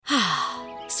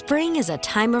Spring is a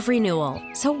time of renewal,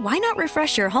 so why not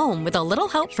refresh your home with a little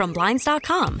help from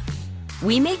Blinds.com?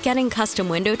 We make getting custom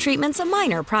window treatments a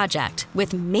minor project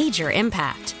with major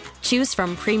impact. Choose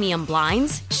from premium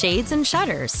blinds, shades, and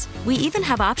shutters. We even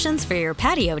have options for your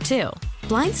patio, too.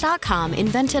 Blinds.com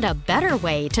invented a better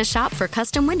way to shop for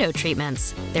custom window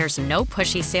treatments. There's no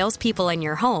pushy salespeople in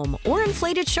your home or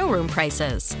inflated showroom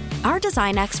prices. Our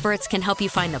design experts can help you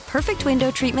find the perfect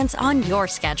window treatments on your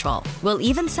schedule. We'll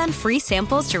even send free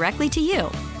samples directly to you.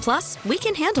 Plus, we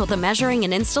can handle the measuring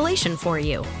and installation for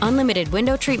you. Unlimited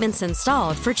window treatments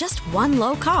installed for just one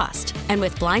low cost. And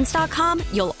with Blinds.com,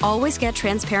 you'll always get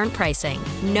transparent pricing.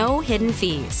 No hidden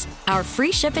fees. Our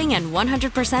free shipping and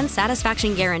 100%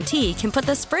 satisfaction guarantee can put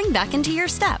the spring back into your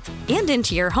step and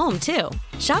into your home, too.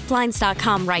 Shop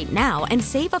Blinds.com right now and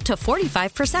save up to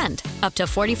 45%. Up to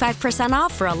 45%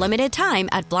 off for a limited time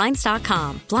at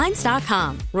Blinds.com.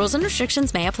 Blinds.com. Rules and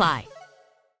restrictions may apply.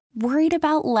 Worried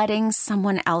about letting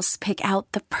someone else pick out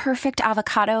the perfect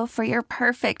avocado for your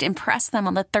perfect impress them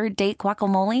on the third date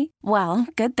guacamole? Well,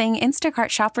 good thing Instacart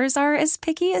shoppers are as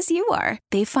picky as you are.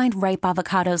 They find ripe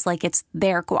avocados like it's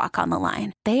their guac on the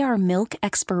line. They are milk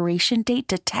expiration date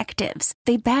detectives.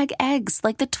 They bag eggs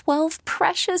like the 12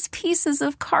 precious pieces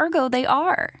of cargo they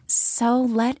are. So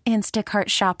let Instacart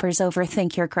shoppers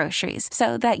overthink your groceries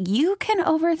so that you can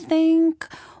overthink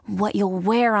what you'll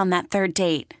wear on that third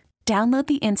date. Download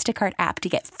the Instacart app to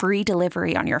get free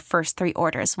delivery on your first 3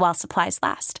 orders while supplies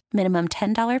last. Minimum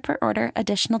 $10 per order.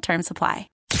 Additional terms apply.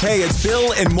 Hey, it's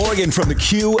Bill and Morgan from the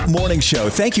Q Morning Show.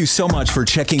 Thank you so much for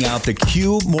checking out the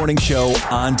Q Morning Show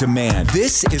on demand.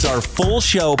 This is our full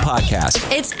show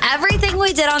podcast. It's everything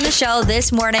we did on the show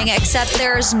this morning, except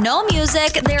there's no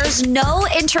music, there's no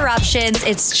interruptions.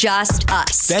 It's just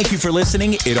us. Thank you for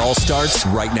listening. It all starts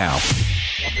right now.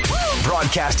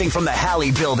 Broadcasting from the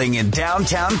Halley Building in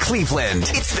downtown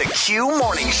Cleveland, it's the Q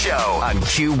Morning Show on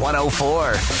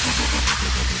Q104.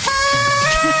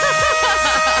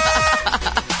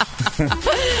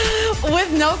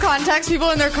 With no context,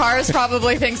 people in their cars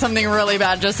probably think something really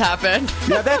bad just happened.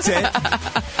 Yeah, that's it.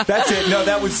 That's it. No,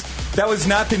 that was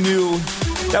not the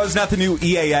new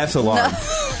EAS alarm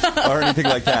or anything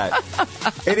like that.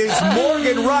 It is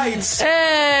Morgan Wright's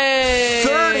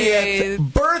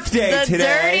 30th birthday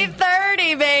today. The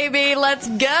Dirty 30, baby. Let's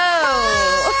go.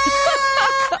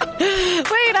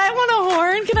 Wait, I want a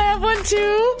horn. Can I have one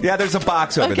too? Yeah, there's a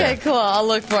box over there. Okay, cool. I'll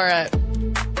look for it.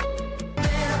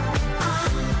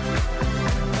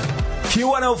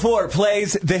 Q104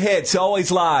 plays the hits,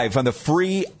 always live on the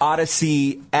free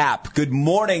Odyssey app. Good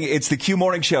morning. It's the Q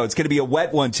Morning Show. It's going to be a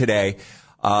wet one today.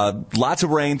 Lots of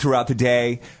rain throughout the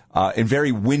day and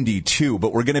very windy, too.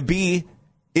 But we're going to be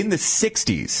in the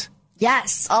 60s.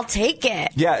 Yes, I'll take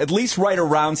it. Yeah, at least right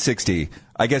around 60.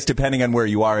 I guess depending on where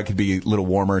you are, it could be a little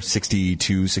warmer,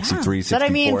 62, 63, 64. But I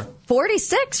mean,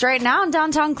 46 right now in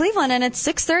downtown Cleveland, and it's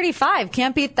 6:35.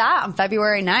 Can't beat that on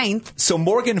February 9th. So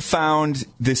Morgan found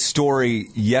this story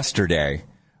yesterday,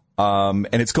 and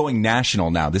it's going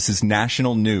national now. This is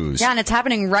national news. Yeah, and it's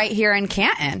happening right here in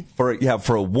Canton.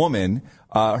 For a woman,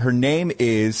 her name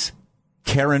is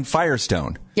Karen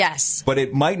Firestone. Yes. But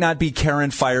it might not be Karen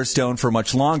Firestone for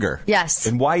much longer. Yes.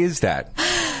 And why is that?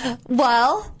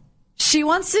 Well, she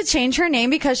wants to change her name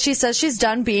because she says she's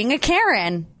done being a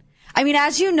Karen. I mean,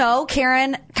 as you know,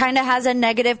 Karen kind of has a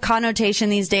negative connotation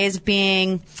these days,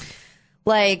 being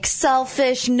like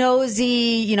selfish,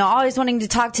 nosy, always wanting to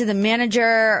talk to the manager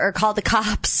or call the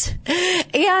cops.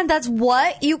 And that's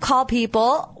what you call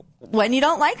people when you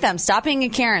don't like them. Stop being a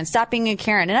Karen. Stop being a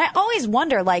Karen. And I always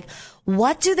wonder,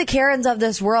 what do the Karens of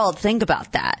this world think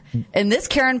about that? And this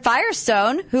Karen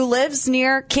Firestone, who lives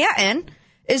near Canton,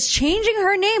 is changing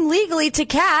her name legally to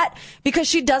Kat because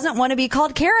she doesn't want to be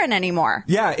called Karen anymore.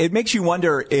 Yeah, it makes you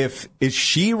wonder is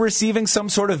she receiving some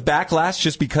sort of backlash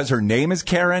just because her name is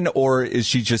Karen, or is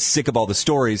she just sick of all the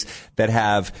stories that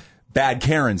have bad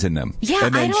Karens in them? Yeah,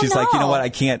 and then I don't she's know. like, you know what, I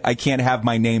can't have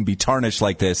my name be tarnished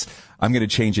like this. I'm going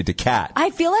to change it to Kat. I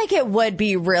feel like it would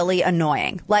be really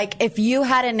annoying. Like if you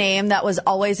had a name that was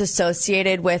always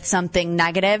associated with something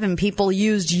negative and people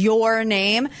used your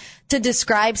name to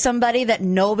describe somebody that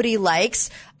nobody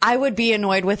likes, I would be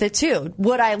annoyed with it too.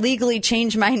 Would I legally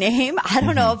change my name? I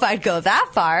don't know if I'd go that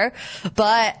far,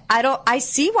 but I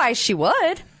see why she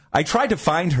would. I tried to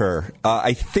find her.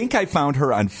 I think I found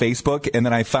her on Facebook, and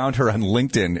then I found her on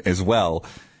LinkedIn as well.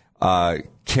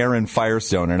 Karen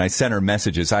Firestone, and I sent her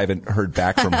messages. I haven't heard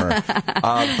back from her.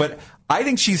 But I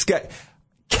think she's got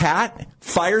Cat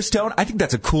Firestone. I think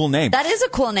that's a cool name. That is a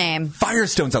cool name.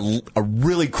 Firestone's a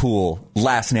really cool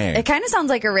last name. It kind of sounds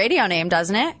like a radio name,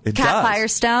 doesn't it? It Cat does.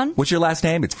 Firestone. What's your last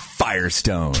name? It's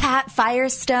Firestone. Cat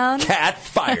Firestone. Cat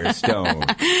Firestone.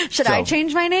 Should I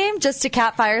change my name just to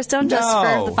Cat Firestone just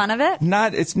for the fun of it?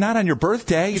 It's not on your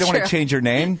birthday. You don't want to change your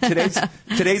name.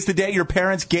 Today's the day your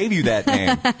parents gave you that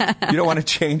name. You don't want to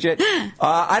change it.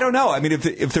 I don't know. I mean,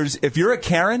 if you're a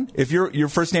Karen, if your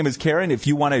first name is Karen, if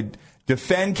you want to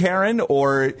defend Karen,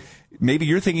 or maybe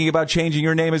you're thinking about changing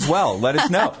your name as well, let us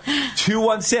know.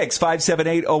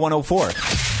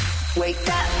 216-578-0104. Wake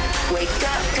up, wake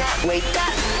up, wake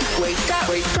up, wake up,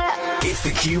 wake up. It's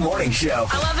the Q Morning Show.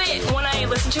 I love it when I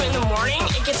listen to it in the morning.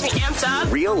 It gets me amped up.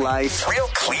 Real life, real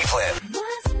Cleveland.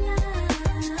 What's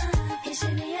love? It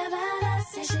should be about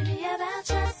us. It should be about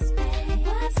just me.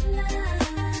 What's love?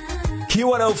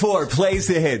 Q104 plays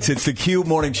the hits. It's the Q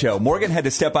Morning Show. Morgan had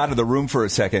to step out of the room for a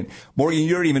second. Morgan,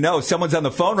 you don't even know. Someone's on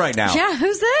the phone right now. Yeah,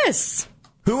 who's this?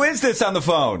 Who is this on the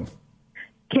phone?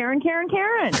 Karen. Oh.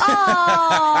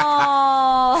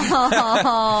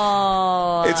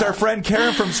 It's our friend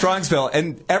Karen from Strongsville.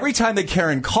 And every time that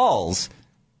Karen calls,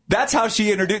 that's how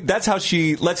she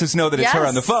lets us know that it's her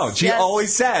on the phone. She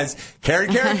always says, Karen.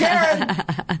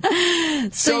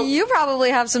 So you probably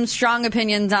have some strong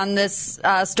opinions on this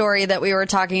story that we were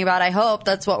talking about. I hope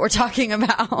that's what we're talking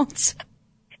about.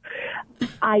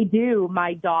 I do.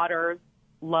 My daughters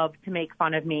love to make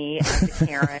fun of me as a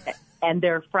Karen and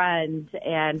their friends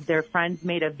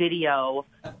made a video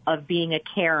of being a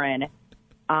Karen.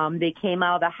 They came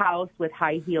out of the house with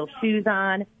high heel shoes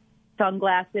on,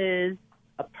 sunglasses,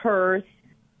 a purse,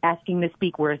 asking to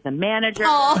speak, where's the manager?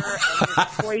 And this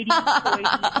hoity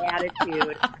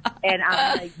attitude. And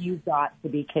I'm like, you've got to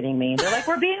be kidding me. They're like,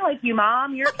 we're being like you,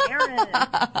 Mom. You're Karen.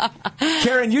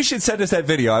 Karen, you should send us that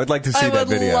video. I would like to see that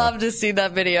video. I would love to see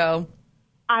that video.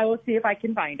 I will see if I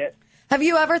can find it. Have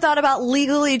you ever thought about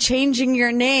legally changing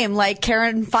your name like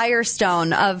Karen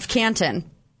Firestone of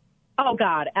Canton? Oh,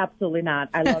 God, absolutely not.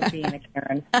 I love being a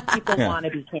Karen. People want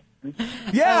to be Karen.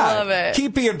 Yeah. I love it.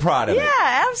 Keep being proud of it.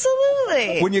 Yeah,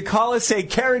 absolutely. When you call us, say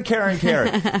Karen.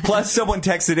 Plus, someone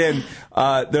texted in,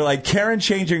 they're like, Karen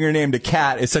changing her name to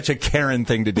Cat is such a Karen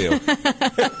thing to do.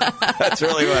 That's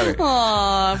really funny.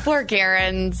 Aw, poor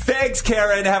Karens. Thanks,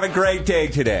 Karen. Have a great day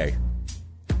today.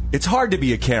 It's hard to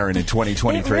be a Karen in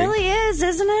 2023. It really is,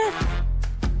 isn't it?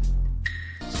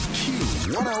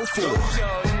 Q104.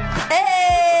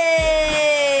 Hey!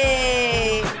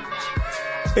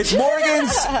 It's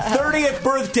Morgan's 30th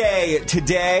birthday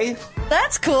today.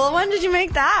 That's cool. When did you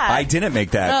make that? I didn't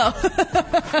make that. Oh.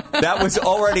 That was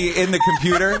already in the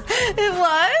computer. It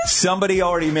was? Somebody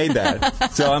already made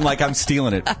that. So I'm like, I'm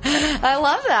stealing it. I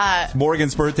love that.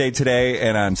 Morgan's birthday today,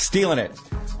 and I'm stealing it.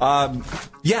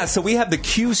 So we have the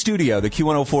Q studio, the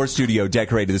Q104 studio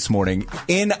decorated this morning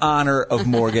in honor of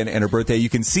Morgan and her birthday. You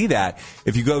can see that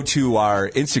if you go to our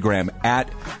Instagram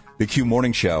at the Q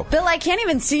Morning Show. Bill, I can't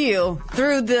even see you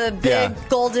through the big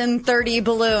golden 30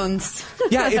 balloons.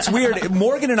 Yeah, it's weird.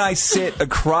 Morgan and I sit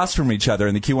across from each other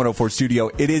in the Q104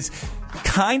 studio. It is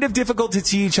kind of difficult to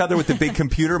see each other with the big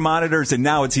computer monitors, and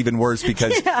now it's even worse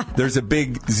because there's a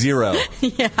big zero.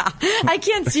 Yeah, I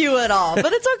can't see you at all,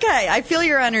 but it's okay. I feel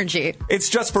your energy. It's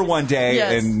just for one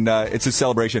day, and it's a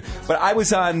celebration. But I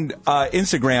was on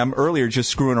Instagram earlier just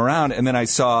screwing around, and then I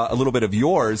saw a little bit of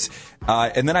yours,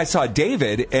 and then I saw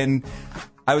David, and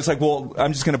I was like, well,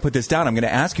 I'm just going to put this down. I'm going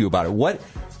to ask you about it. What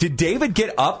did David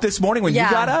get up this morning when you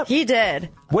got up? He did.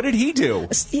 What did he do?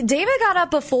 David got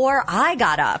up before I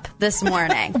got up this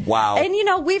morning. Wow. And,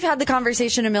 we've had the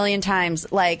conversation a million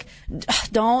times, like,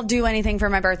 don't do anything for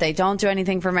my birthday. Don't do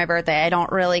anything for my birthday. I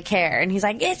don't really care. And he's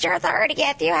like, it's your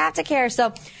 30th. You have to care.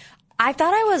 So I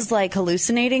thought I was, like,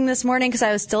 hallucinating this morning because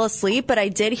I was still asleep, but I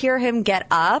did hear him get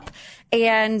up.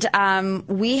 And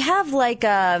we have, like,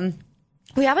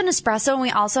 we have an espresso, and we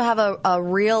also have a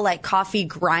real, like, coffee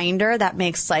grinder that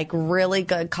makes, like, really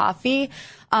good coffee.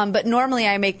 But normally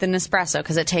I make the Nespresso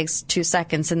because it takes 2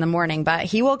 seconds in the morning. But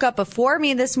he woke up before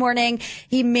me this morning.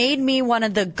 He made me one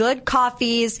of the good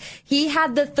coffees. He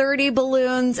had the 30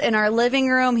 balloons in our living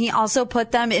room. He also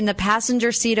put them in the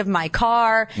passenger seat of my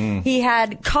car. He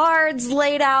had cards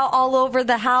laid out all over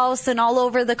the house and all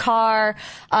over the car.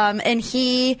 And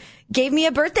he gave me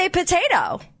a birthday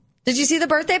potato. Did you see the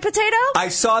birthday potato? I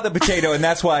saw the potato, and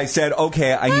that's why I said,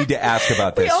 okay, I need to ask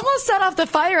about this. We almost set off the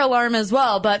fire alarm as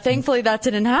well, but thankfully that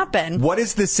didn't happen. What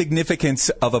is the significance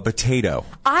of a potato?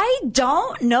 I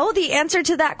don't know the answer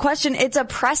to that question. It's a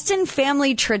Preston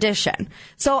family tradition.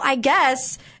 So I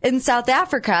guess in South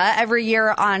Africa, every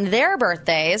year on their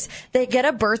birthdays, they get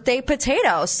a birthday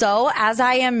potato. So as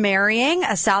I am marrying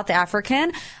a South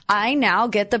African, I now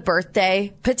get the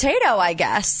birthday potato, I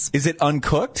guess. Is it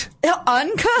uncooked?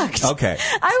 Uncooked. Okay.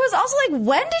 I was also like,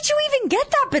 when did you even get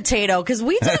that potato? Because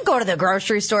we didn't go to the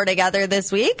grocery store together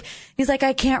this week. He's like,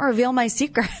 I can't reveal my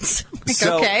secrets. I'm like,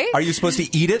 So, okay. are you supposed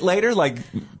to eat it later? Like,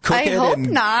 cook I it hope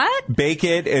and not. bake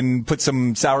it and put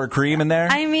some sour cream in there?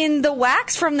 I mean, the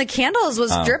wax from the candles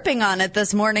was dripping on it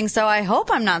this morning, so I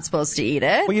hope I'm not supposed to eat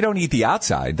it. Well, you don't eat the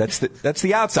outside. That's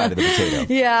the outside of the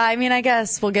potato. Yeah, I mean, I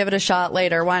guess we'll give it a shot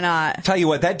later. Why not? Tell you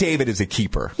what, that David is a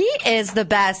keeper. He is the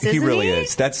best, isn't he? He really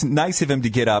is. That's nice of him to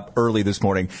get up early this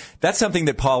morning. That's something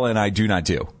that Paula and I do not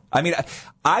do. I mean,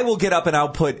 I will get up and I'll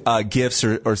put gifts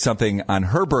or something on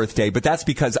her birthday, but that's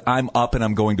because I'm up and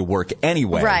I'm going to work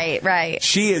anyway. Right.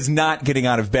 She is not getting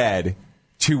out of bed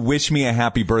to wish me a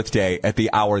happy birthday at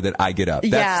the hour that I get up.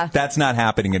 That's not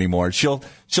happening anymore. She'll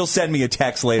send me a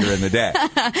text later in the day.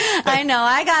 I know.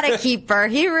 I got to keep her.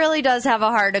 He really does have a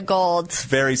heart of gold.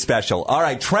 Very special. All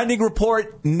right, trending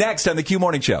report next on the Q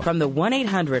Morning Show. From the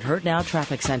 1-800-HURT-NOW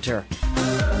Traffic Center.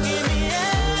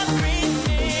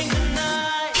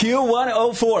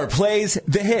 Q104 plays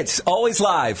the hits, always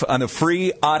live on the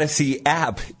free Odyssey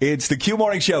app. It's the Q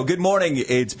Morning Show. Good morning.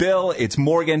 It's Bill. It's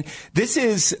Morgan. This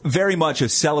is very much a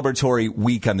celebratory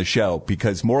week on the show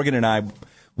because Morgan and I,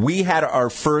 we had our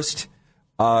first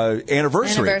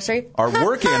anniversary. Our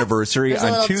work anniversary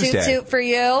on Tuesday. There's a little toot-toot for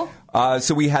you.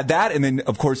 So we had that, and then,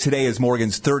 of course, today is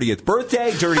Morgan's 30th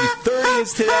birthday. Dirty 30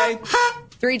 is today.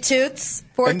 3 toots,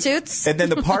 4 toots. And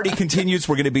then the party continues.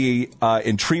 We're going to be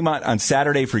in Tremont on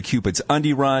Saturday for Cupid's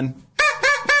Undie Run.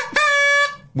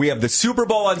 We have the Super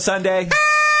Bowl on Sunday.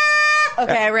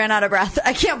 Okay, I ran out of breath.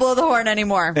 I can't blow the horn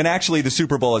anymore. And actually, the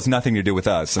Super Bowl has nothing to do with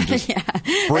us. I'm just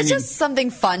It's just something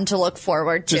fun to look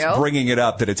forward to. Just bringing it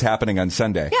up that it's happening on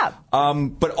Sunday. Yeah.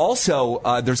 But also,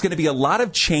 there's going to be a lot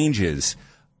of changes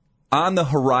on the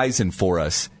horizon for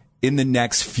us in the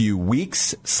next few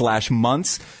weeks /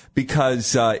 months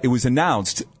because it was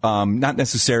announced, not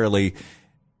necessarily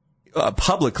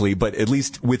publicly, but at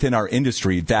least within our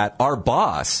industry, that our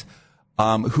boss,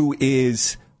 who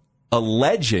is a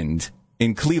legend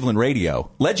in Cleveland radio,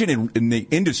 legend in the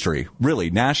industry, really,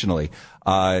 nationally,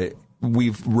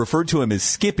 we've referred to him as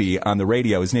Skippy on the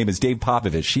radio. His name is Dave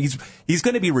Popovich. He's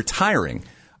going to be retiring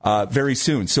very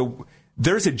soon. So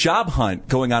there's a job hunt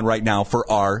going on right now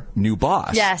for our new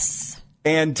boss. Yes.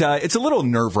 And it's a little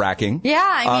nerve-wracking. Yeah,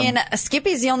 I mean,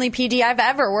 Skippy's the only PD I've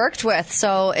ever worked with,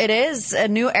 so it is a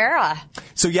new era.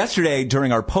 So yesterday,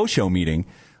 during our post-show meeting,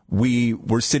 we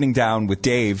were sitting down with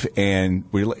Dave, and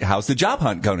how's the job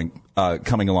hunt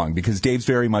coming along? Because Dave's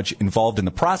very much involved in the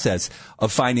process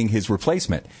of finding his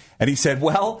replacement. And he said,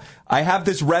 well, I have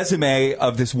this resume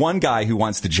of this one guy who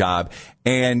wants the job,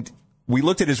 and we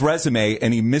looked at his resume,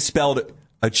 and he misspelled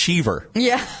achiever.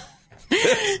 Yeah.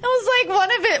 It was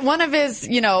like one of his,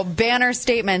 banner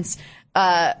statements.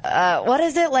 What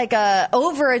is it? Like a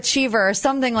overachiever or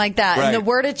something like that. Right. And the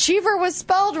word achiever was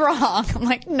spelled wrong. I'm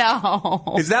like,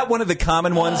 no. Is that one of the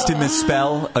common ones to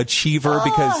misspell achiever?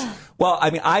 Because, well, I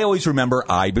mean, I always remember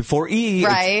I before E,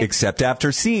 right, except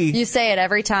after C. You say it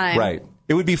every time. Right.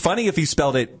 It would be funny if he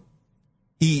spelled it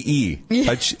E-E.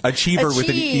 Achiever with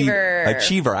an E.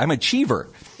 Achiever. I'm achiever.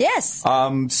 Yes.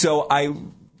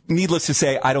 Needless to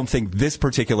say, I don't think this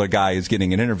particular guy is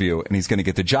getting an interview and he's going to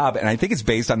get the job. And I think it's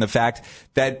based on the fact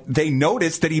that they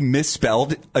noticed that he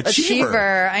misspelled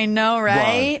achiever. I know,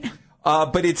 right?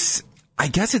 But I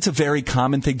guess it's a very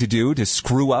common thing to do, to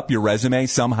screw up your resume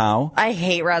somehow. I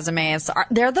hate resumes.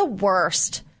 They're the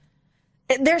worst.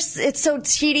 It's so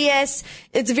tedious.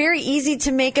 It's very easy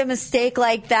to make a mistake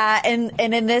like that. And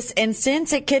in this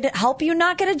instance, it could help you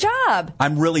not get a job.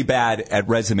 I'm really bad at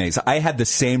resumes. I had the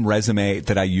same resume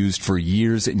that I used for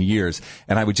years and years,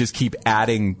 and I would just keep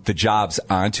adding the jobs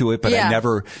onto it. But I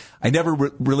never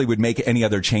really would make any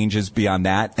other changes beyond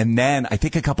that. And then I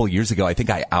think a couple of years ago, I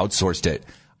outsourced it.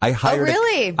 I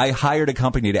hired a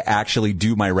company to actually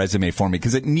do my resume for me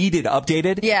because it needed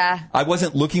updated. Yeah. I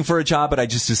wasn't looking for a job, but I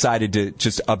just decided to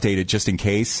just update it just in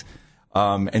case.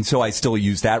 And so I still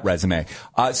use that resume.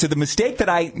 So the mistake that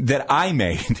I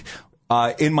made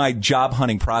in my job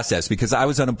hunting process, because I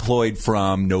was unemployed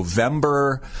from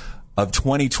November of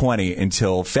 2020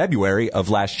 until February of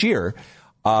last year,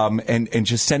 and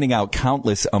just sending out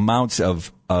countless amounts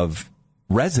of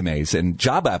resumes and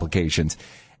job applications,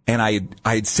 and I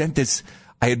had sent this.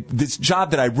 I had this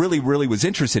job that I really, really was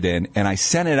interested in, and I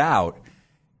sent it out,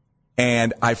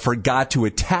 and I forgot to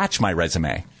attach my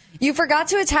resume. You forgot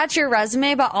to attach your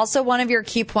resume, but also one of your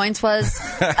key points was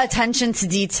attention to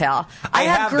detail. I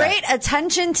have great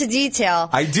attention to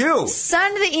detail. I do.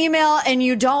 Send the email and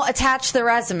you don't attach the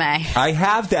resume. I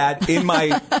have that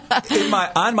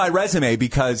on my resume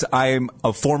because I'm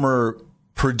a former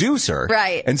producer.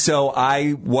 Right. And so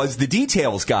I was the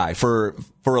details guy for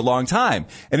a long time.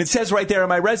 And it says right there on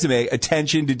my resume,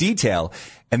 attention to detail.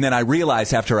 And then I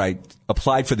realized after I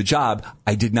applied for the job,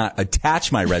 I did not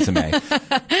attach my resume.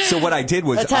 So what I did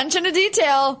was... Attention to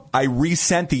detail. I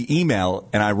resent the email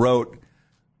and I wrote,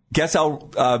 guess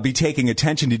I'll be taking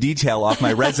attention to detail off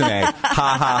my resume. Ha,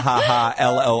 ha, ha, ha,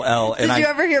 LOL. Did you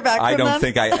ever hear back from them? I don't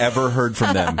think I ever heard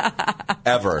from them.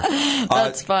 Ever.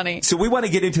 That's funny. So we want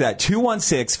to get into that.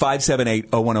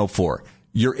 216-578-0104.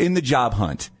 You're in the job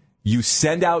hunt. You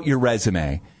send out your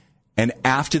resume. And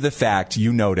after the fact,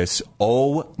 you notice,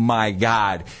 oh my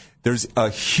God, there's a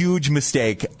huge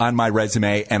mistake on my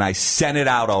resume and I sent it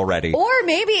out already. Or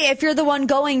maybe if you're the one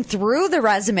going through the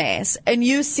resumes and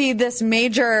you see this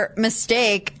major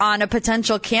mistake on a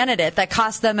potential candidate that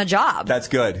cost them a job. That's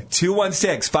good.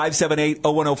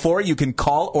 216-578-0104. You can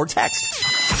call or text.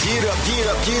 Get up, get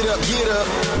up, get up, get up.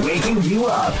 Waking you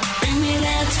up. Bring me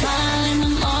that smile in the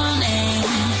morning.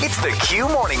 It's the Q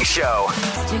Morning Show.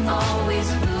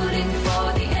 Always rooting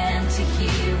for the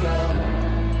anti-hero.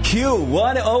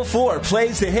 Q104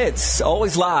 plays the hits,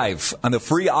 always live on the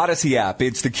free Odyssey app.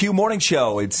 It's the Q Morning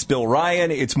Show. It's Bill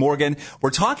Ryan. It's Morgan. We're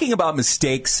talking about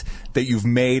mistakes that you've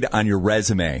made on your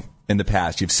resume in the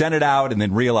past. You've sent it out and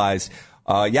then realized,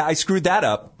 I screwed that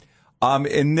up.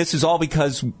 And this is all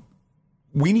because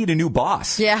we need a new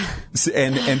boss. Yeah.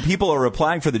 And people are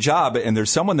applying for the job, and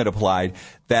there's someone that applied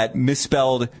that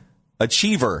misspelled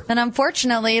achiever. And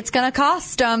unfortunately, it's going to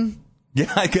cost them.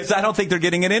 Yeah, because I don't think they're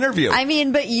getting an interview. I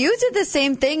mean, but you did the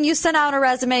same thing. You sent out a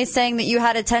resume saying that you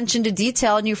had attention to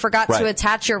detail, and you forgot to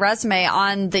attach your resume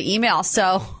on the email.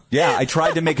 So yeah, I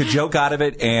tried to make a joke out of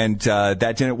it, and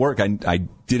that didn't work. I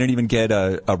didn't even get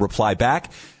a reply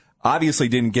back. Obviously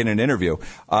didn't get an interview.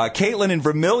 Caitlin in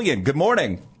Vermillion, good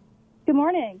morning. Good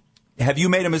morning. Have you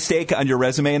made a mistake on your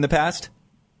resume in the past?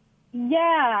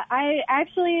 Yeah, I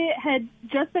actually had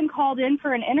just been called in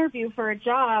for an interview for a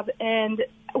job, and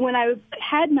when I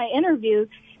had my interview,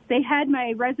 they had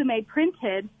my resume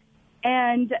printed,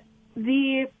 and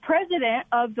the president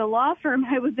of the law firm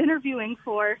I was interviewing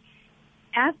for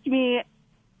asked me,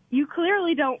 "You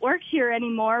clearly don't work here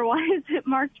anymore. Why is it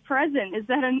marked present? Is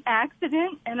that an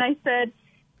accident?" And I said,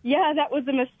 "Yeah, that was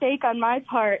a mistake on my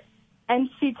part." And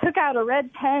she took out a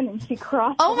red pen and she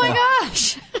crossed it. Oh, my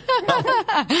gosh.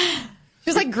 She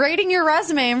was like grading your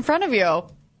resume in front of you.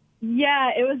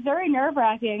 Yeah, it was very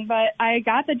nerve-wracking, but I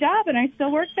got the job and I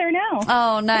still work there now.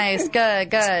 Oh, nice.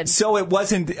 Good. So it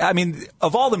wasn't, I mean,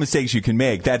 of all the mistakes you can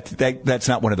make, that's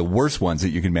not one of the worst ones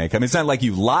that you can make. I mean, it's not like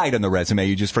you lied on the resume.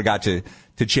 You just forgot to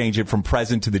change it from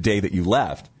present to the day that you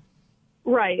left.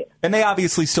 Right. And they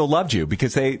obviously still loved you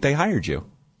because they hired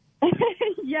you.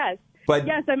 Yes. But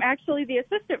yes, I'm actually the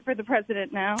assistant for the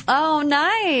president now. Oh,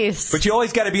 nice. But you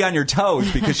always got to be on your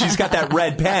toes because she's got that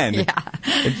red pen. Yeah.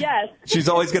 Yes. She's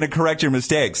always going to correct your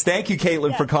mistakes. Thank you,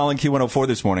 Caitlin, for calling Q104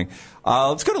 this morning.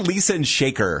 Let's go to Lisa and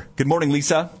Shaker. Good morning,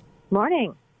 Lisa.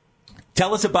 Morning.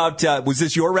 Tell us about, was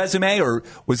this your resume or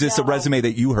was this a resume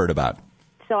that you heard about?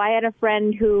 So I had a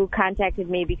friend who contacted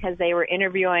me because they were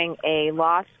interviewing a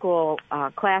law school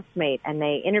classmate, and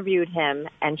they interviewed him,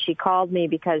 and she called me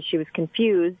because she was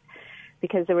confused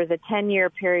because there was a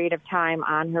 10-year period of time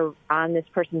on this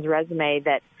person's resume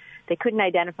that they couldn't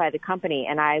identify the company,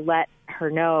 and I let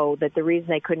her know that the reason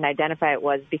they couldn't identify it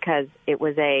was because it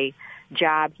was a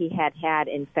job he had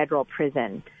in federal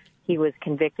prison. He was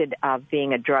convicted of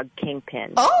being a drug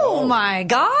kingpin. Oh my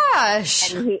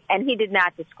gosh! And he did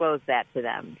not disclose that to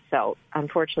them. So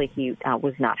unfortunately, he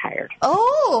was not hired.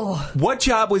 Oh, what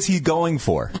job was he going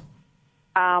for?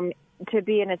 To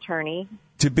be an attorney.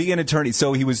 To be an attorney.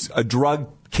 So he was a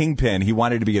drug kingpin. He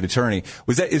wanted to be an attorney.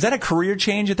 Is that a career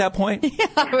change at that point? Yeah,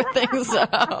 I would think so.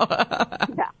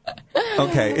 Yeah.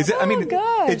 Okay. Is it? I mean,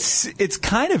 it's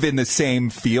kind of in the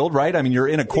same field, right? I mean, you're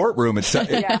in a courtroom.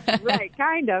 Yeah, right.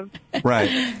 Kind of. Right.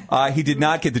 He did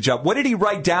not get the job. What did he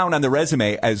write down on the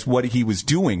resume as what he was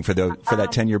doing for that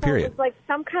 10-year period? It was like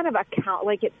some kind of account.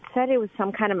 Like it said, it was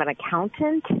some kind of an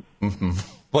accountant. Mm-hmm.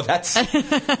 Well, yeah.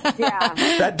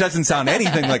 That doesn't sound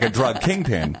anything like a drug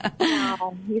kingpin.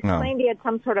 No, he claimed he had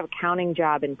some sort of accounting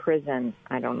job in prison.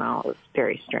 I don't know. It was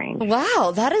very strange.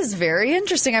 Wow, that is very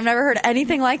interesting. I've never heard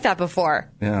anything like that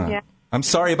before. Yeah. I'm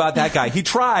sorry about that guy. He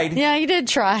tried. Yeah, he did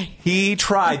try. He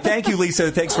tried. Thank you, Lisa.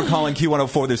 Thanks for calling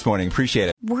Q104 this morning. Appreciate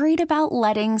it. Worried about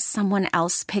letting someone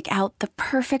else pick out the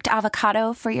perfect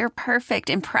avocado for your perfect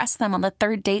impress them on the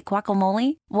third date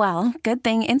guacamole? Well, good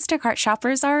thing Instacart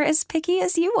shoppers are as picky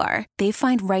as you are. They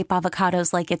find ripe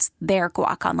avocados like it's their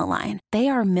guac on the line. They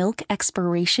are milk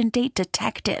expiration date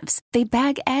detectives. They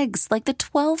bag eggs like the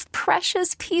 12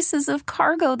 precious pieces of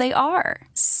cargo they are.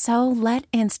 So let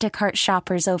Instacart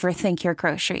shoppers overthink your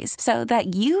groceries so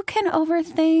that you can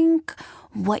overthink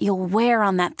what you'll wear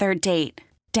on that third date.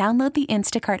 Download the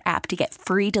Instacart app to get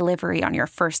free delivery on your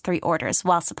first 3 orders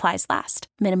while supplies last.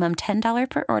 Minimum $10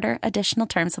 per order. Additional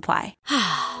terms apply.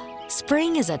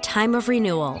 Spring is a time of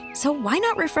renewal, so why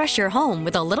not refresh your home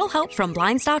with a little help from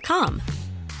Blinds.com?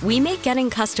 We make getting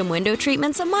custom window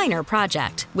treatments a minor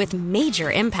project with major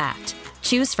impact.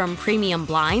 Choose from premium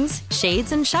blinds,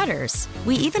 shades, and shutters.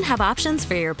 We even have options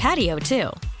for your patio,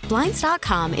 too.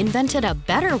 Blinds.com invented a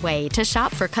better way to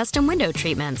shop for custom window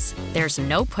treatments. There's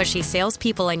no pushy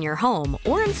salespeople in your home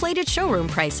or inflated showroom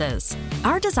prices.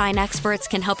 Our design experts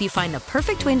can help you find the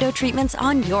perfect window treatments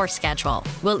on your schedule.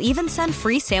 We'll even send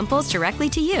free samples directly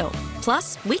to you.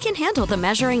 Plus, we can handle the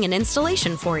measuring and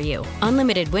installation for you.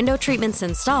 Unlimited window treatments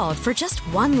installed for just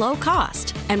one low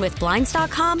cost. And with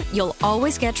Blinds.com, you'll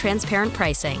always get transparent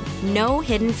pricing. No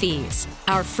hidden fees.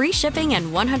 Our free shipping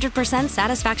and 100%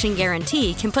 satisfaction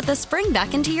guarantee can put the spring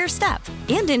back into your step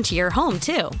and into your home,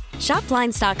 too. Shop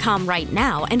Blinds.com right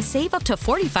now and save up to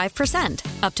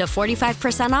 45%. Up to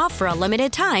 45% off for a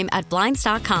limited time at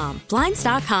Blinds.com.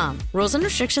 Blinds.com. Rules and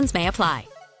restrictions may apply.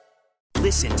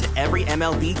 Listen to every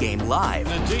MLB game live.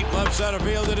 In the deep left center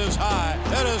field, it is high,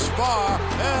 it is far,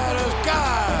 it is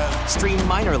gone. Stream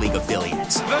minor league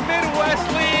affiliates. The Midwest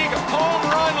League home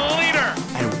run leader.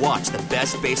 And watch the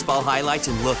best baseball highlights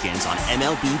and look-ins on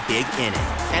MLB Big Inning.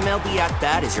 MLB At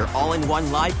Bat is your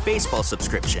all-in-one live baseball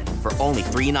subscription for only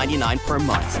 $3.99 per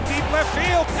month. Deep left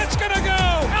field, it's gonna go.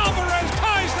 Alvarez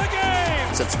ties the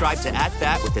game. Subscribe to At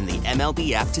Bat within the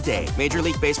MLB app today. Major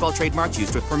League Baseball trademarks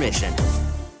used with permission.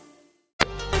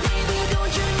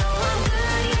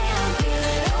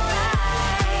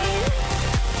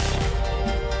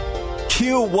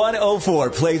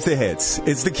 Q104 plays the hits.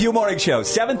 It's the Q Morning Show,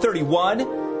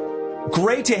 7:31.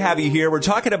 Great to have you here. We're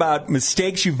talking about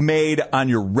mistakes you've made on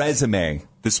your resume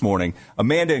this morning.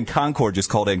 Amanda in Concord just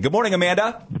called in. Good morning,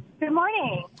 Amanda. Good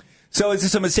morning. So is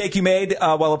this a mistake you made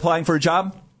while applying for a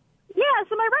job? Yeah,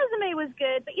 so my resume was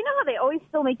good, but you know how they always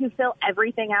still make you fill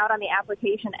everything out on the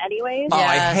application anyways? Oh,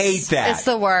 I hate that. It's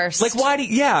the worst. Like, why do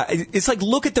it's like,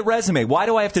 look at the resume. Why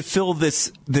do I have to fill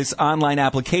this online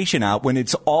application out when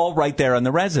it's all right there on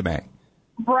the resume?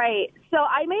 Right. So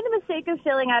I made the mistake of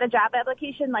filling out a job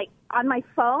application like on my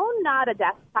phone, not a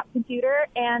desktop computer.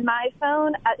 And my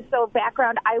phone, so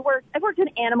background, I've worked in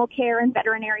animal care and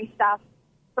veterinary stuff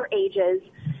for ages.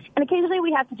 And occasionally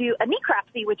we have to do a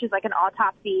necropsy, which is like an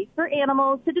autopsy for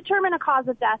animals to determine a cause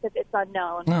of death if it's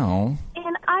unknown. No.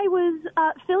 And I was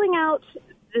filling out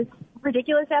this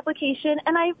ridiculous application,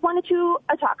 and I wanted to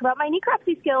talk about my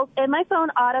necropsy skills, and my phone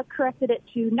auto-corrected it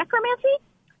to necromancy.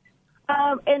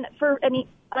 And for any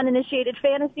uninitiated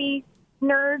fantasy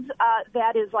nerds,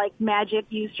 that is like magic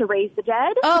used to raise the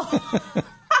dead. Oh.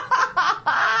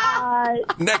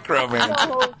 Necromancy.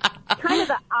 So, kind of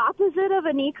the opposite of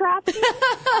a necropsy.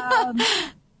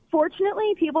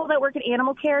 Fortunately, people that work in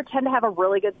animal care tend to have a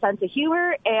really good sense of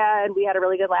humor, and we had a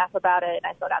really good laugh about it, and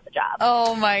I still got the job.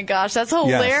 Oh, my gosh. That's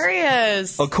hilarious.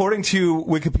 Yes. According to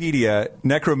Wikipedia,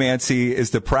 necromancy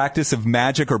is the practice of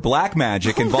magic or black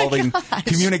magic involving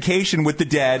communication with the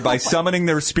dead by summoning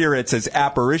their spirits as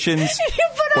apparitions you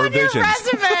put or on visions. your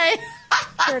resume.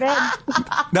 Sure did.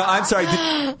 No, I'm sorry.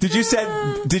 Did you say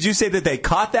that they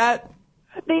caught that?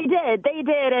 They did,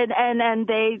 and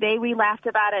we laughed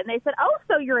about it, and they said, "Oh,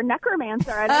 so you're a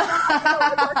necromancer?" And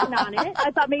I was working on it.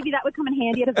 I thought maybe that would come in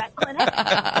handy at a vet clinic.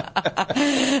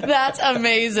 That's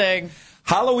amazing.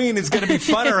 Halloween is going to be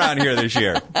fun around here this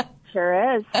year.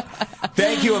 Sure is.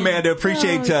 Thank you, Amanda.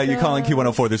 Appreciate you calling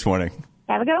Q104 this morning.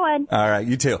 Have a good one. All right,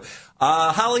 you too.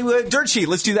 Hollywood Dirt Sheet.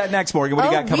 Let's do that next, Morgan. What do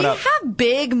you got coming up? We have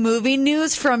big movie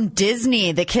news from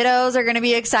Disney. The kiddos are going to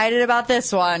be excited about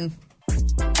this one.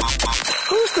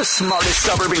 Who's the smartest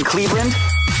suburb in Cleveland?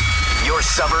 Your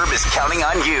suburb is counting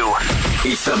on you.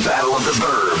 It's the Battle of the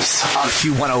Burbs on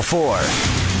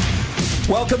Q104.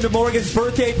 Welcome to Morgan's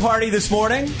birthday party this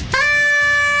morning.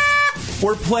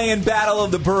 We're playing Battle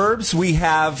of the Burbs. We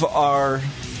have our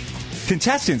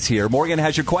contestants here. Morgan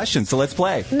has your questions, so let's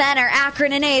play. Men are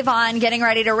Akron and Avon getting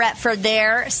ready to rep for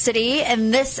their city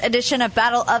in this edition of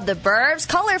Battle of the Burbs.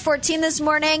 Caller 14 this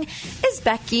morning is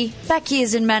Becky. Becky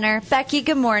is in Menor. Becky,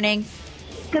 good morning.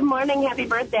 Good morning. Happy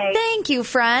birthday. Thank you,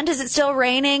 friend. Is it still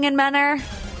raining in Menor?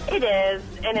 It is,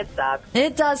 and it sucks.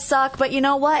 It does suck, but you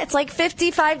know what? It's like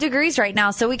 55 degrees right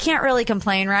now, so we can't really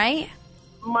complain, right?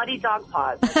 Muddy dog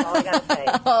paws. That's all I got to say.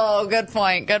 Oh, good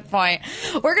point. Good point.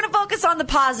 We're going to focus on the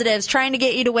positives, trying to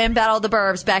get you to win Battle of the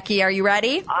Burbs. Becky, are you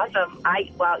ready? Awesome.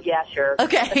 Yeah, sure.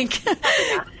 Okay.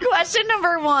 Question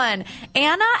number 1.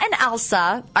 Anna and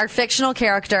Elsa are fictional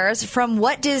characters from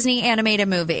what Disney animated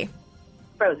movie?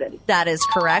 Frozen. That is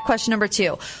correct. Question number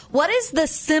 2. What is the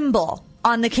symbol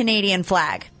on the Canadian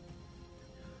flag?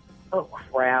 Oh,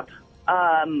 crap.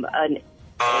 An anchor.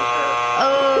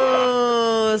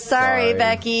 Oh, sorry,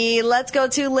 Becky. Let's go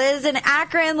to Liz in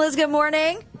Akron. Liz, good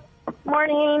morning.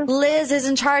 Morning. Liz is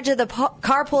in charge of the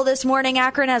carpool this morning.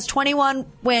 Akron has 21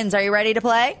 wins. Are you ready to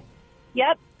play?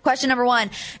 Yep. Question number 1.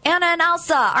 Anna and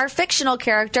Elsa are fictional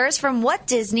characters from what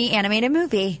Disney animated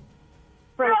movie?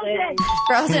 Frozen.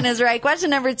 Frozen is right. Question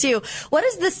number 2. What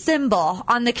is the symbol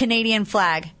on the Canadian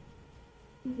flag?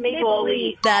 Maple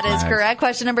leaf. That is correct.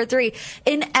 Question number 3.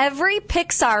 In every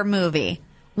Pixar movie,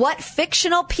 what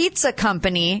fictional pizza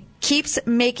company keeps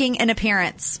making an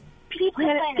appearance?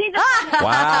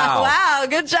 Wow. Wow,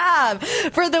 good job.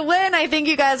 For the win, I think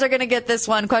you guys are going to get this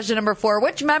one. Question number 4.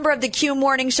 Which member of the Q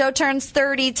Morning Show turns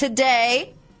 30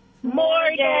 today?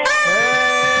 Morgan.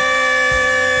 Hey!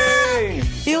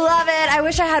 You love it. I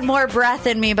wish I had more breath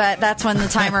in me, but that's when the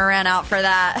timer ran out for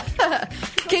that.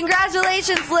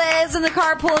 Congratulations, Liz, and the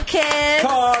Carpool Kids.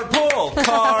 Carpool!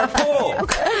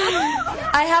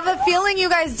 I have a feeling you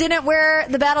guys didn't wear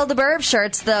the Battle of the Burbs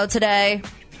shirts, though, today.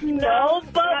 No,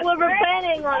 but we're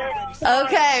planning on it.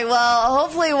 Okay, well,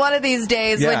 hopefully one of these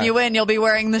days when you win, you'll be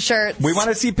wearing the shirts. We want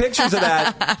to see pictures of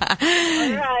that.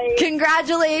 All right.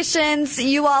 Congratulations.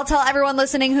 You all tell everyone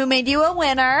listening who made you a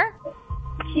winner.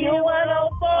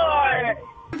 Q104.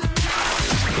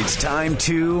 It's time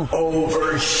to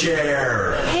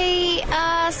overshare. Hey,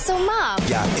 so Mom.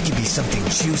 Yeah, it can be something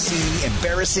juicy,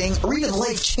 embarrassing, or even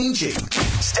life-changing.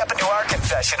 Step into our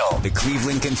confessional. The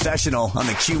Cleveland Confessional on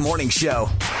the Q Morning Show.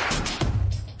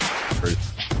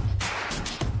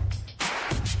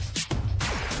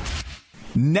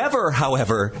 Never,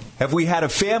 however, have we had a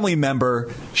family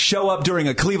member show up during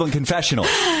a Cleveland Confessional.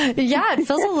 Yeah, it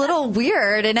feels a little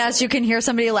weird. And as you can hear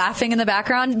somebody laughing in the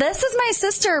background, this is my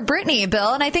sister, Britni,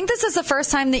 Bill. And I think this is the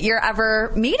first time that you're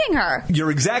ever meeting her.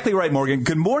 You're exactly right, Morgan.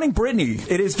 Good morning, Britni.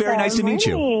 It is very nice to meet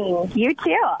you. You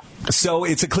too. So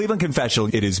it's a Cleveland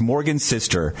Confessional. It is Morgan's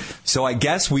sister. So I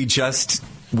guess we just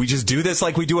do this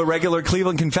like we do a regular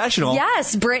Cleveland Confessional.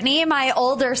 Yes, Britni, my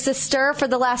older sister for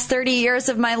the last 30 years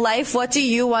of my life. What do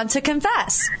you want to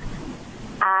confess?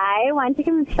 I want to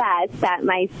confess that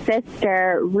my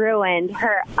sister ruined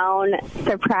her own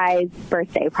surprise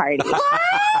birthday party. What?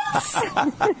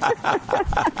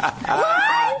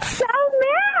 I'm so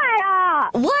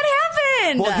mad. What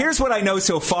happened? Well, here's what I know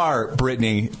so far,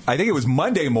 Britni. I think it was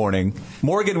Monday morning.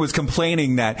 Morgan was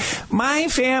complaining that my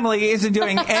family isn't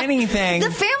doing anything. The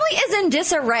family is in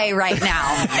disarray right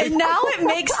now. And now it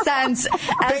makes sense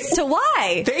as to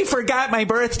why. They forgot my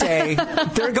birthday.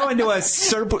 They're going to a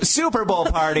Super Bowl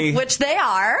party. Which they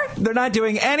are. They're not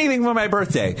doing anything for my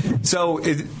birthday. So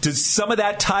does some of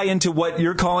that tie into what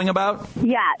you're calling about?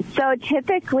 Yeah, so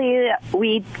typically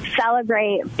we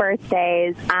celebrate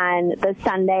birthdays on the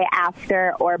Sunday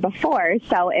after or before.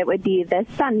 So it would be this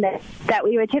Sunday that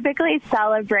we would typically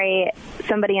celebrate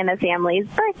somebody in the family's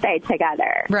birthday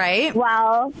together. Right.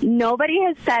 Well, nobody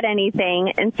has said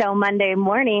anything. And so Monday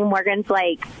morning, Morgan's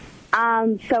like,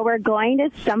 so we're going to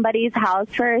somebody's house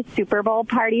for a Super Bowl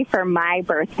party for my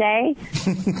birthday.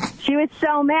 She was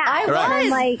so mad.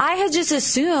 I had just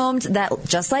assumed that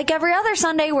just like every other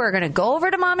Sunday, we were going to go over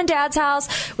to Mom and Dad's house.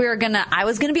 I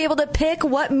was going to be able to pick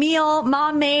what meal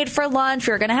Mom made for lunch.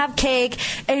 We were going to have cake.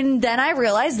 And then I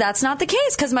realized that's not the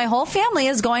case because my whole family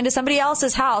is going to somebody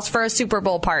else's house for a Super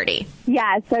Bowl party.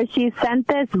 Yeah, so she sent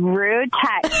this rude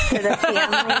text to the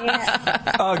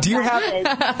family.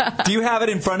 Do you have it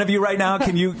in front of you right now?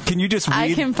 Can you just read?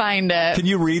 I can find it. Can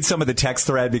you read some of the text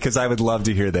thread? Because I would love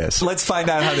to hear this. Let's find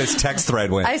out how this text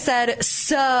thread went. I said,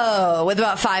 so, with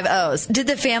about 5 O's. Did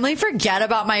the family forget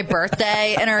about my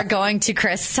birthday and are going to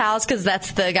Chris' house? Because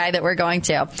that's the guy that we're going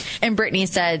to. And Britni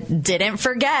said, didn't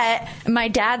forget. And my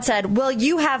dad said, well,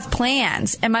 you have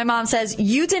plans. And my mom says,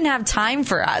 you didn't have time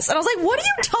for us. And I was like, what are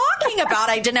you talking about?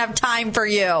 I didn't have time for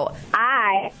you.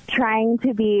 I trying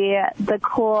to be the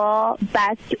cool,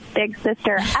 best big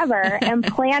sister ever and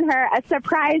plan her a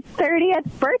surprise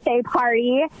 30th birthday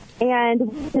party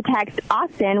and to text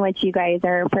Austin, which you guys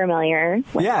are familiar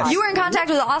with. Yes. You were in contact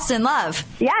with Austin Love.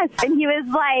 Yes, and he was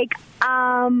like,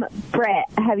 Britt,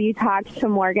 have you talked to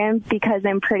Morgan? Because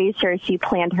I'm pretty sure she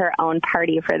planned her own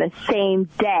party for the same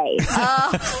day.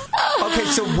 Okay,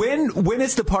 so when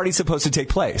is the party supposed to take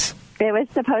place? It was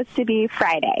supposed to be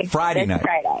Friday. Friday night.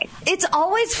 Friday. It's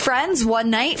always friends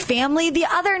one night, family the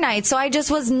other night. So I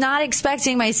just was not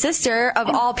expecting my sister, of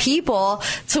all people,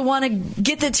 to want to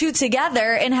get the two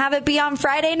together and have it be on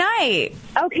Friday night.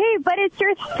 Okay, but it's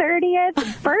your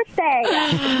 30th birthday.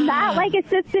 Not like it's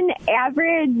just an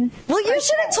average... Well, you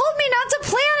should have told me not to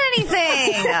plan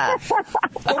anything.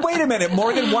 Well, wait a minute,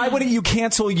 Morgan. Why wouldn't you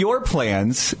cancel your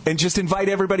plans and just invite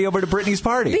everybody over to Brittany's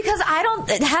party? Because I don't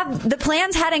have... The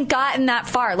plans hadn't gotten that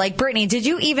far. Like, Brittany, did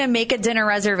you even make a dinner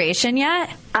reservation yet?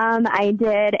 I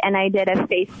did, and I did a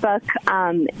Facebook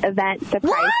event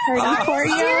surprise party for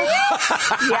you.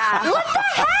 Yeah. What the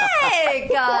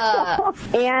heck?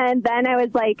 And then I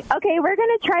was like, okay, we're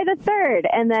going to try the 3rd.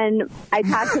 And then I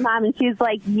talked to Mom, and she's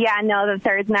like, yeah, no, the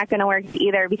 3rd's not going to work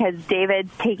either because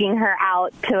David's taking her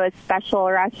out to a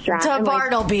special restaurant. To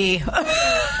Bartleby.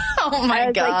 Oh,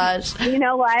 my gosh. Like, you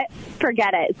know what?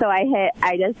 Forget it. So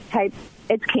I just typed,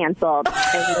 it's canceled.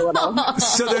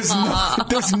 So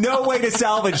there's no way to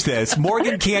salvage this.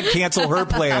 Morgan can't cancel her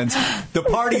plans. The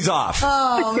party's off.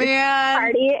 Oh, man.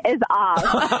 Party is off.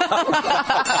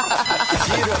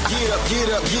 Get up, get up, get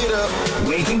up, get up.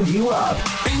 Waking you up.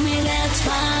 Bring me that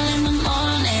smile in the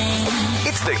morning.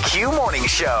 It's the Q Morning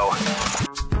Show.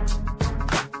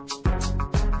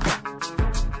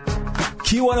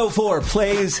 Q104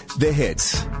 plays the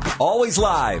hits. Always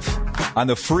live on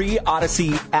the free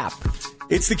Odyssey app.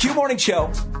 It's the Q Morning Show.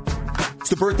 It's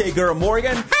the birthday girl,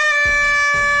 Morgan.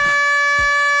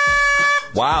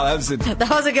 Wow, that was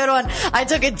a good one. I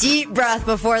took a deep breath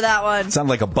before that one. Sounded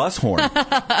like a bus horn.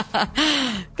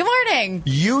 Good morning.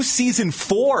 You Season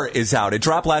 4 is out. It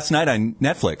dropped last night on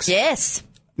Netflix. Yes.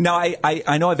 Now,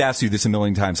 I know I've asked you this a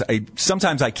million times.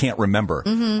 Sometimes I can't remember.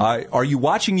 Mm-hmm. Are you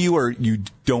watching You or you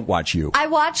don't watch You? I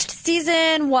watched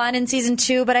Season 1 and Season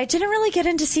 2, but I didn't really get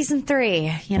into Season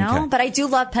 3, you know? Okay. But I do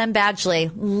love Penn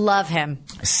Badgley. Love him.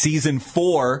 Season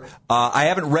 4, I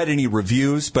haven't read any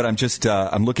reviews, but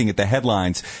I'm looking at the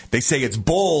headlines. They say it's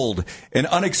bold and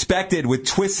unexpected with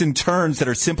twists and turns that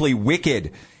are simply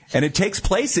wicked. And it takes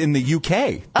place in the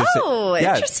UK.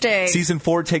 Interesting. Season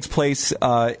 4 takes place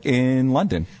in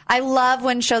London. I love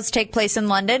when shows take place in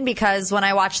London because when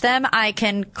I watch them, I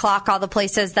can clock all the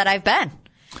places that I've been.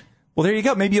 Well, there you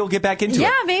go. Maybe you'll get back into it.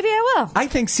 Yeah, maybe I will. I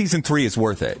think Season 3 is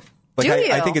worth it. Do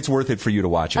you? I think it's worth it for you to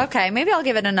watch it. Okay, maybe I'll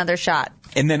give it another shot.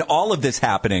 And then all of this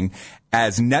happening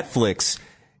as Netflix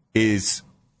is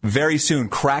very soon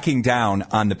cracking down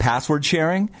on the password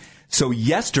sharing. So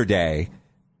yesterday...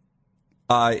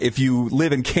 if you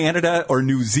live in Canada or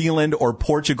New Zealand or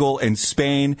Portugal and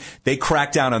Spain, they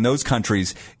cracked down on those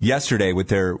countries yesterday with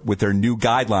their new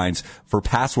guidelines for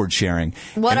password sharing.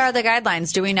 What are the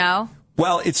guidelines? Do we know?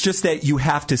 Well, it's just that you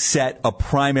have to set a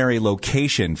primary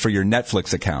location for your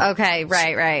Netflix account. Okay,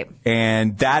 right.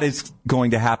 And that is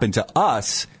going to happen to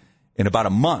us in about a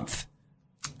month.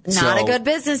 Not a good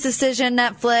business decision,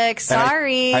 Netflix.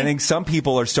 Sorry. I think some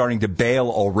people are starting to bail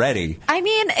already. I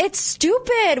mean, it's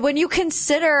stupid when you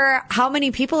consider how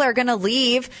many people are going to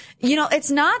leave. You know,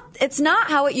 it's not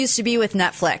how it used to be with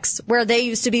Netflix, where they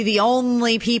used to be the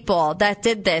only people that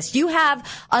did this. You have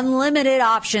unlimited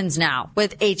options now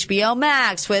with HBO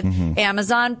Max, with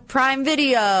Amazon Prime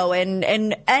Video,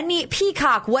 and any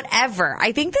Peacock, whatever.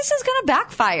 I think this is going to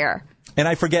backfire. And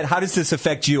I forget, how does this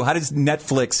affect you? How does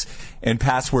Netflix and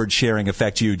password sharing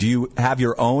affect you? Do you have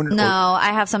your own? No,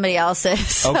 I have somebody else's.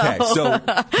 So. Okay, so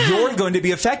you're going to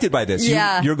be affected by this.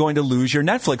 Yeah. You're going to lose your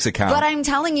Netflix account. But I'm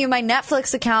telling you, my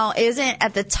Netflix account isn't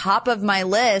at the top of my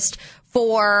list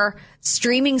for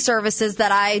streaming services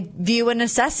that I view a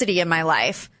necessity in my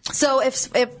life. So if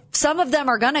some of them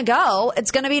are going to go,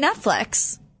 it's going to be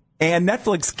Netflix. And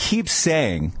Netflix keeps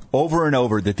saying over and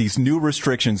over that these new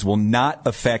restrictions will not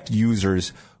affect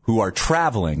users who are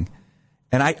traveling.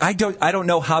 And I don't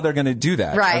know how they're going to do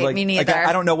that. Right, me neither.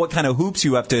 I don't know what kind of hoops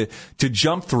you have to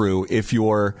jump through if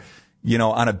you're,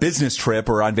 on a business trip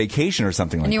or on vacation or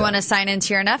something like that. And you want to sign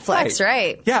into your Netflix,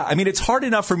 right? Yeah, I mean, it's hard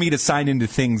enough for me to sign into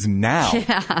things now.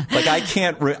 Yeah. Like, I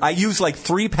can't, I use like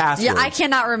 3 passwords. Yeah, I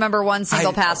cannot remember one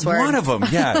single password. One of them,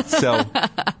 yeah. So,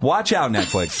 watch out,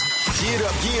 Netflix. Get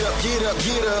up, get up, get up,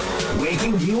 get up.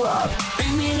 Waking you up.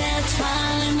 Bring me that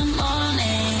smile in the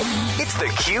morning. It's the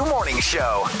Q Morning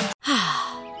Show.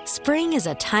 Spring is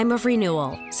a time of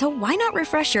renewal, so why not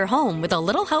refresh your home with a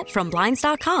little help from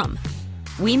Blinds.com?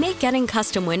 We make getting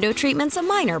custom window treatments a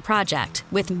minor project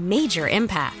with major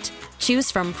impact. Choose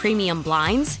from premium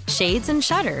blinds, shades, and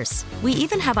shutters. We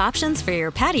even have options for your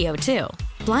patio, too.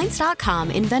 Blinds.com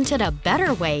invented a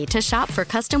better way to shop for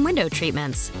custom window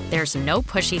treatments. There's no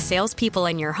pushy salespeople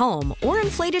in your home or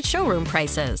inflated showroom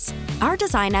prices. Our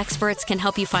design experts can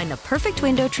help you find the perfect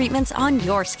window treatments on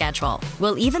your schedule.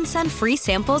 We'll even send free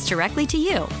samples directly to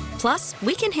you. Plus,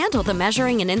 we can handle the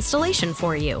measuring and installation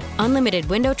for you. Unlimited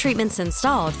window treatments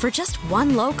installed for just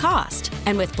one low cost.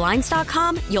 And with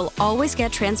Blinds.com, you'll always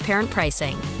get transparent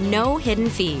pricing. No hidden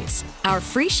fees. Our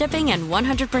free shipping and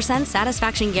 100%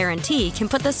 satisfaction guarantee can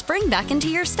put the spring back into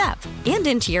your step and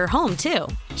into your home, too.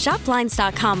 Shop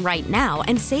Blinds.com right now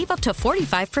and save up to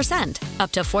 45%.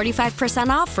 Up to 45%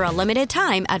 off for a limited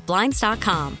time at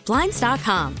Blinds.com.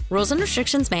 Blinds.com. Rules and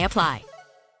restrictions may apply.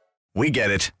 We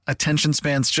get it. Attention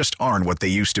spans just aren't what they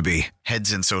used to be.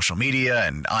 Heads in social media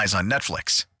and eyes on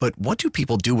Netflix. But what do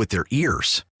people do with their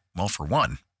ears? Well, for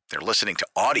one, they're listening to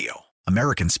audio.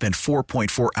 Americans spend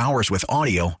 4.4 hours with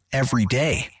audio every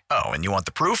day. Oh, and you want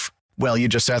the proof? Well, you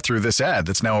just sat through this ad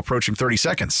that's now approaching 30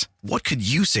 seconds. What could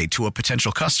you say to a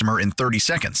potential customer in 30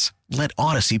 seconds? Let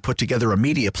Odyssey put together a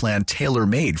media plan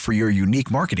tailor-made for your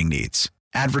unique marketing needs.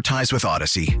 Advertise with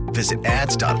Odyssey. Visit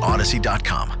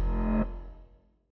ads.odyssey.com.